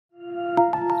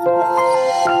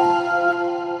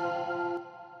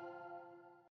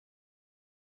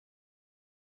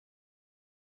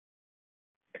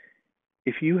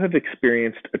If you have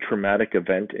experienced a traumatic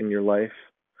event in your life,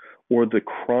 or the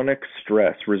chronic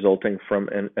stress resulting from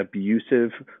an abusive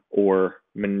or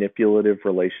manipulative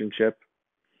relationship,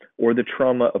 or the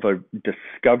trauma of a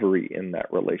discovery in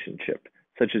that relationship,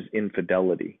 such as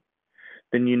infidelity,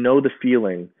 then you know the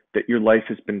feeling that your life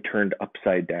has been turned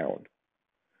upside down.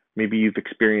 Maybe you've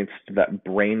experienced that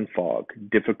brain fog,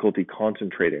 difficulty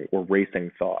concentrating, or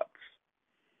racing thoughts.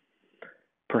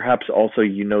 Perhaps also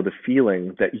you know the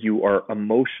feeling that you are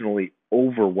emotionally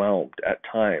overwhelmed at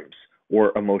times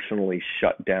or emotionally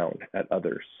shut down at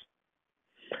others.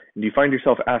 And you find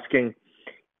yourself asking,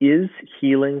 is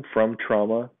healing from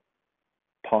trauma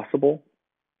possible?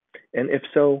 And if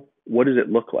so, what does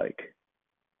it look like?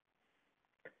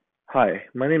 Hi,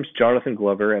 my name is Jonathan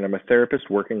Glover, and I'm a therapist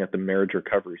working at the Marriage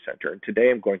Recovery Center. And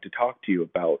today I'm going to talk to you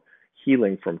about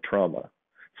healing from trauma,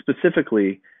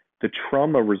 specifically the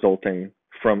trauma resulting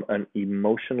from an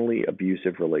emotionally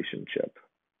abusive relationship.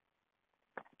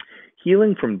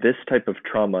 Healing from this type of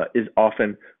trauma is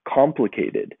often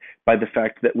complicated by the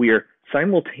fact that we are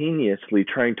simultaneously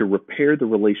trying to repair the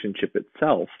relationship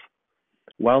itself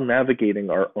while navigating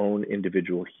our own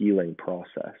individual healing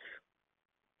process.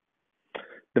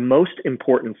 The most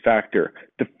important factor,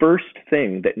 the first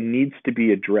thing that needs to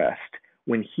be addressed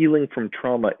when healing from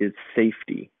trauma is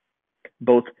safety,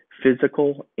 both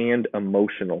physical and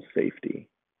emotional safety.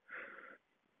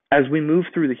 As we move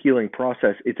through the healing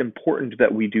process, it's important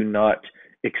that we do not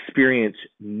experience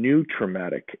new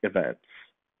traumatic events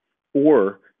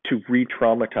or to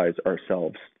re-traumatize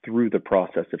ourselves through the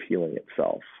process of healing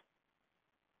itself.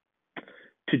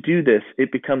 To do this,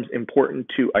 it becomes important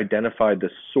to identify the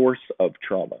source of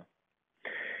trauma.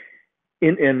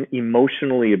 In an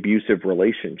emotionally abusive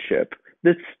relationship,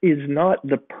 this is not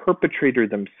the perpetrator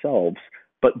themselves,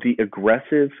 but the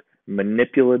aggressive,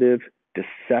 manipulative,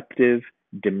 deceptive,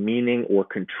 demeaning, or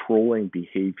controlling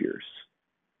behaviors.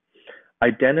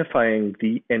 Identifying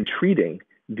and treating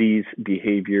these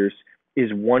behaviors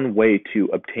is one way to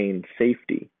obtain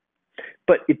safety,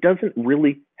 but it doesn't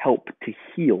really help to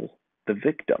heal the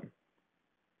victim.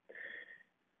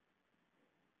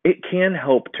 It can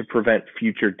help to prevent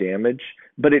future damage,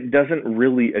 but it doesn't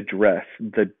really address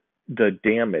the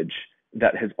damage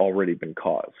that has already been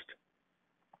caused.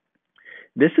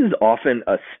 This is often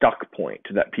a stuck point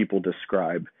that people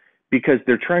describe because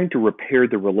they're trying to repair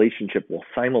the relationship while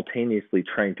simultaneously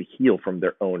trying to heal from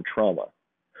their own trauma,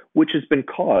 which has been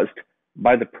caused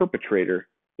by the perpetrator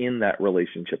in that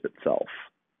relationship itself.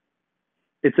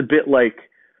 It's a bit like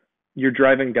you're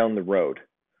driving down the road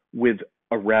with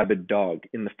a rabid dog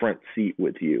in the front seat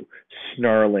with you,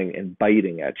 snarling and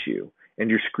biting at you, and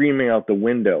you're screaming out the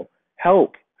window,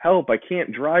 "Help, help, I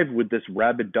can't drive with this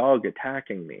rabid dog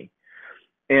attacking me."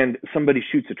 And somebody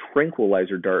shoots a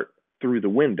tranquilizer dart through the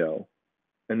window,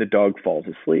 and the dog falls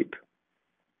asleep.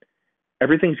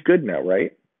 Everything's good now,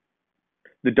 right?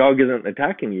 The dog isn't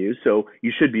attacking you, so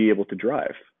you should be able to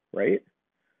drive, right?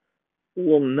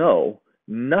 Well, no,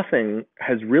 nothing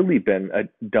has really been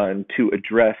done to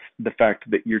address the fact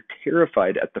that you're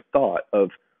terrified at the thought of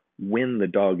when the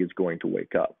dog is going to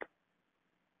wake up.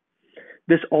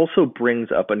 This also brings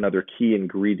up another key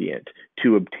ingredient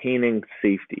to obtaining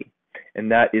safety,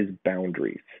 and that is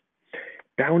boundaries.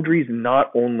 Boundaries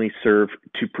not only serve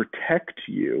to protect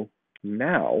you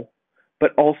now,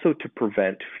 but also to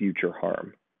prevent future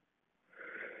harm.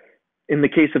 In the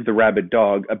case of the rabid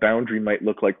dog, a boundary might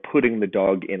look like putting the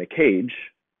dog in a cage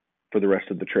for the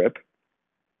rest of the trip,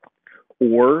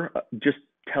 or just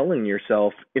telling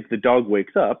yourself, if the dog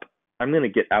wakes up, I'm going to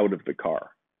get out of the car.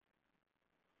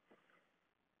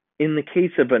 In the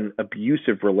case of an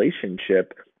abusive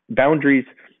relationship, boundaries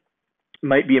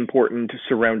might be important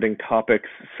surrounding topics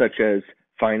such as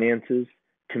finances,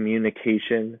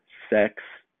 communication, sex,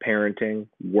 parenting,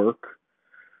 work.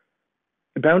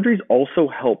 Boundaries also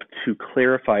help to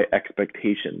clarify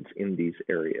expectations in these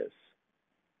areas.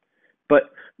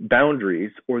 But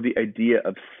boundaries, or the idea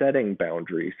of setting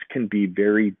boundaries, can be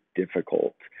very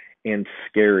difficult and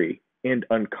scary and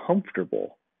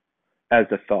uncomfortable as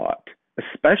a thought,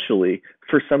 especially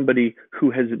for somebody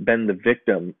who has been the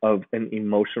victim of an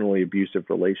emotionally abusive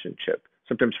relationship,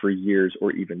 sometimes for years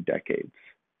or even decades.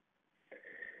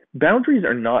 Boundaries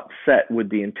are not set with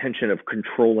the intention of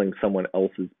controlling someone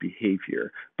else's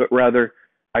behavior, but rather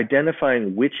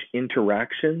identifying which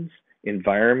interactions,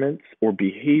 environments, or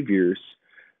behaviors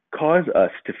cause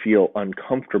us to feel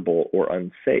uncomfortable or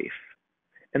unsafe,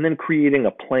 and then creating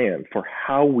a plan for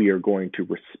how we are going to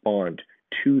respond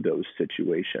to those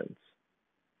situations.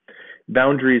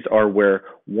 Boundaries are where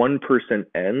one person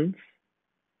ends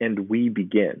and we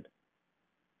begin.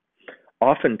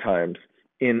 Oftentimes,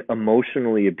 in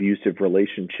emotionally abusive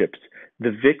relationships,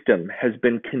 the victim has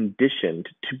been conditioned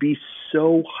to be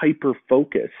so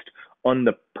hyper-focused on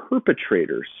the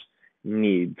perpetrator's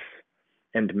needs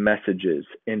and messages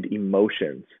and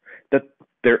emotions that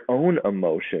their own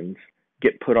emotions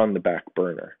get put on the back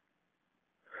burner.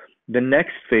 The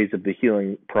next phase of the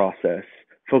healing process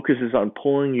focuses on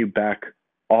pulling you back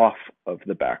off of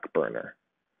the back burner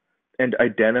and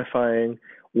identifying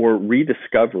or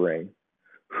rediscovering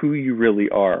who you really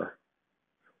are,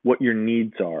 what your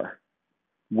needs are,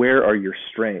 where are your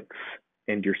strengths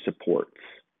and your supports.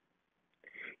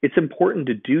 It's important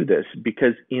to do this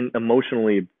because in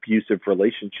emotionally abusive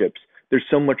relationships, there's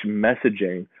so much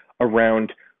messaging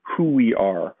around who we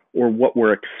are or what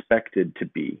we're expected to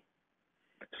be.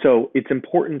 So it's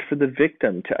important for the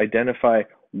victim to identify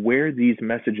where these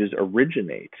messages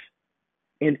originate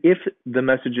and if the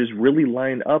messages really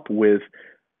line up with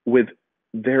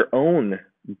their own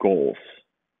goals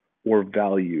or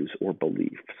values or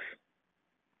beliefs.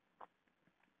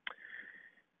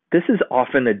 This is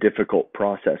often a difficult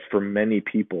process for many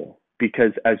people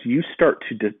because as you start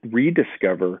to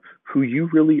rediscover who you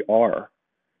really are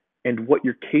and what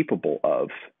you're capable of,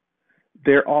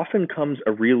 there often comes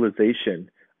a realization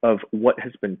of what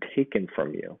has been taken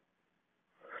from you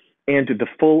and the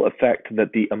full effect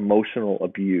that the emotional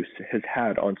abuse has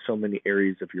had on so many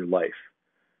areas of your life,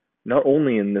 not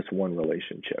only in this one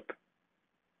relationship.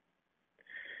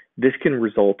 This can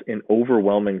result in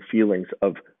overwhelming feelings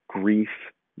of grief,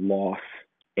 loss,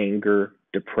 anger,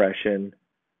 depression,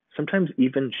 sometimes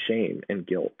even shame and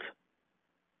guilt.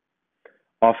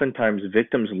 Oftentimes,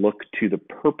 victims look to the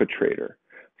perpetrator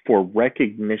for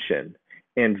recognition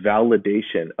and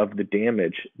validation of the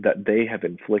damage that they have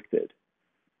inflicted.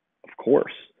 Of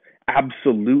course,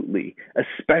 absolutely,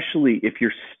 especially if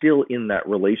you're still in that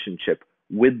relationship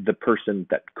with the person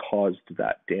that caused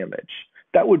that damage.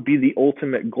 That would be the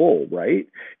ultimate goal, right?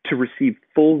 To receive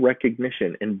full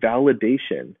recognition and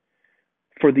validation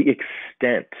for the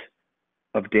extent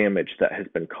of damage that has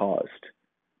been caused.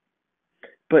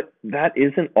 But that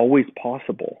isn't always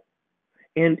possible.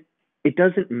 And it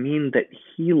doesn't mean that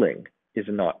healing is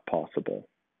not possible.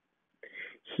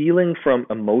 Healing from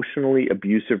emotionally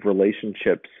abusive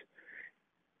relationships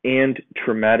and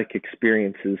traumatic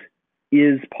experiences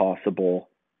is possible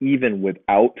even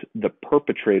without the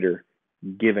perpetrator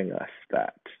giving us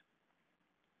that.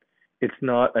 It's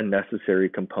not a necessary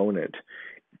component.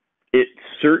 It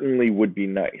certainly would be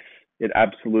nice. It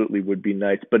absolutely would be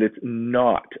nice, but it's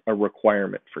not a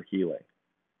requirement for healing.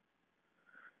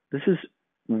 This is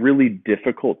really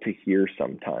difficult to hear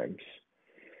sometimes.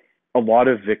 A lot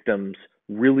of victims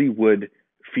really would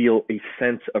feel a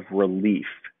sense of relief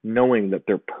knowing that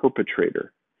their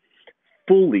perpetrator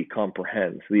fully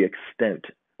comprehends the extent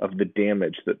of the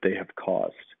damage that they have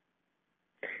caused.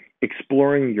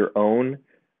 Exploring your own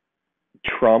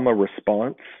trauma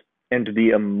response and the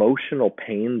emotional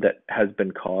pain that has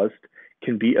been caused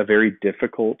can be a very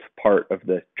difficult part of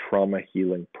the trauma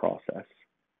healing process.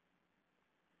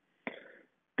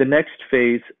 The next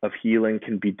phase of healing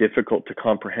can be difficult to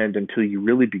comprehend until you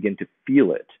really begin to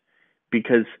feel it,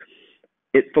 because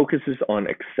it focuses on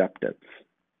acceptance.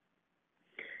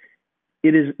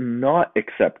 It is not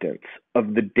acceptance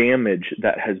of the damage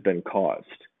that has been caused.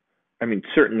 I mean,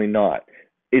 certainly not.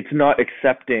 It's not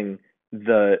accepting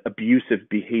the abusive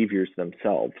behaviors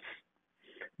themselves,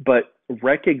 but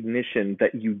recognition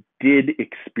that you did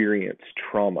experience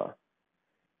trauma.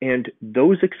 And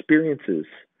those experiences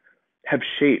have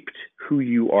shaped who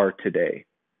you are today.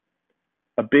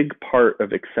 A big part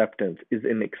of acceptance is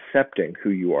in accepting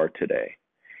who you are today,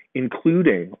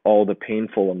 including all the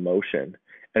painful emotion,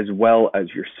 as well as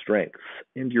your strengths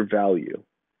and your value.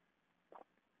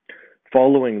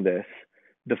 Following this,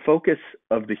 the focus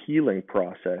of the healing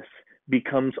process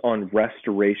becomes on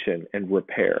restoration and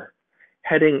repair,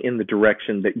 heading in the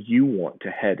direction that you want to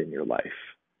head in your life.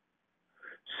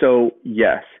 So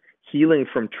yes, healing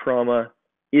from trauma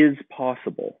is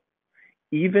possible,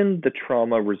 even the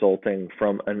trauma resulting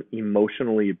from an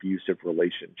emotionally abusive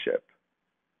relationship.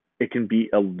 It can be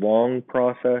a long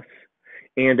process,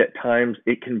 and at times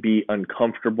it can be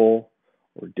uncomfortable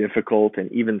or difficult and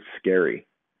even scary.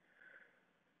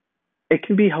 It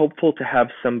can be helpful to have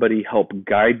somebody help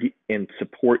guide and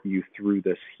support you through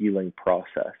this healing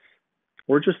process,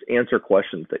 or just answer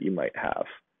questions that you might have.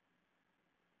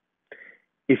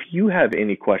 If you have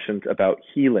any questions about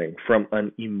healing from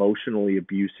an emotionally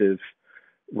abusive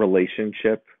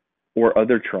relationship or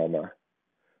other trauma,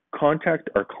 contact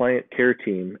our client care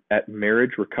team at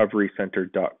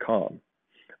marriagerecoverycenter.com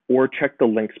or check the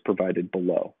links provided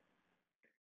below.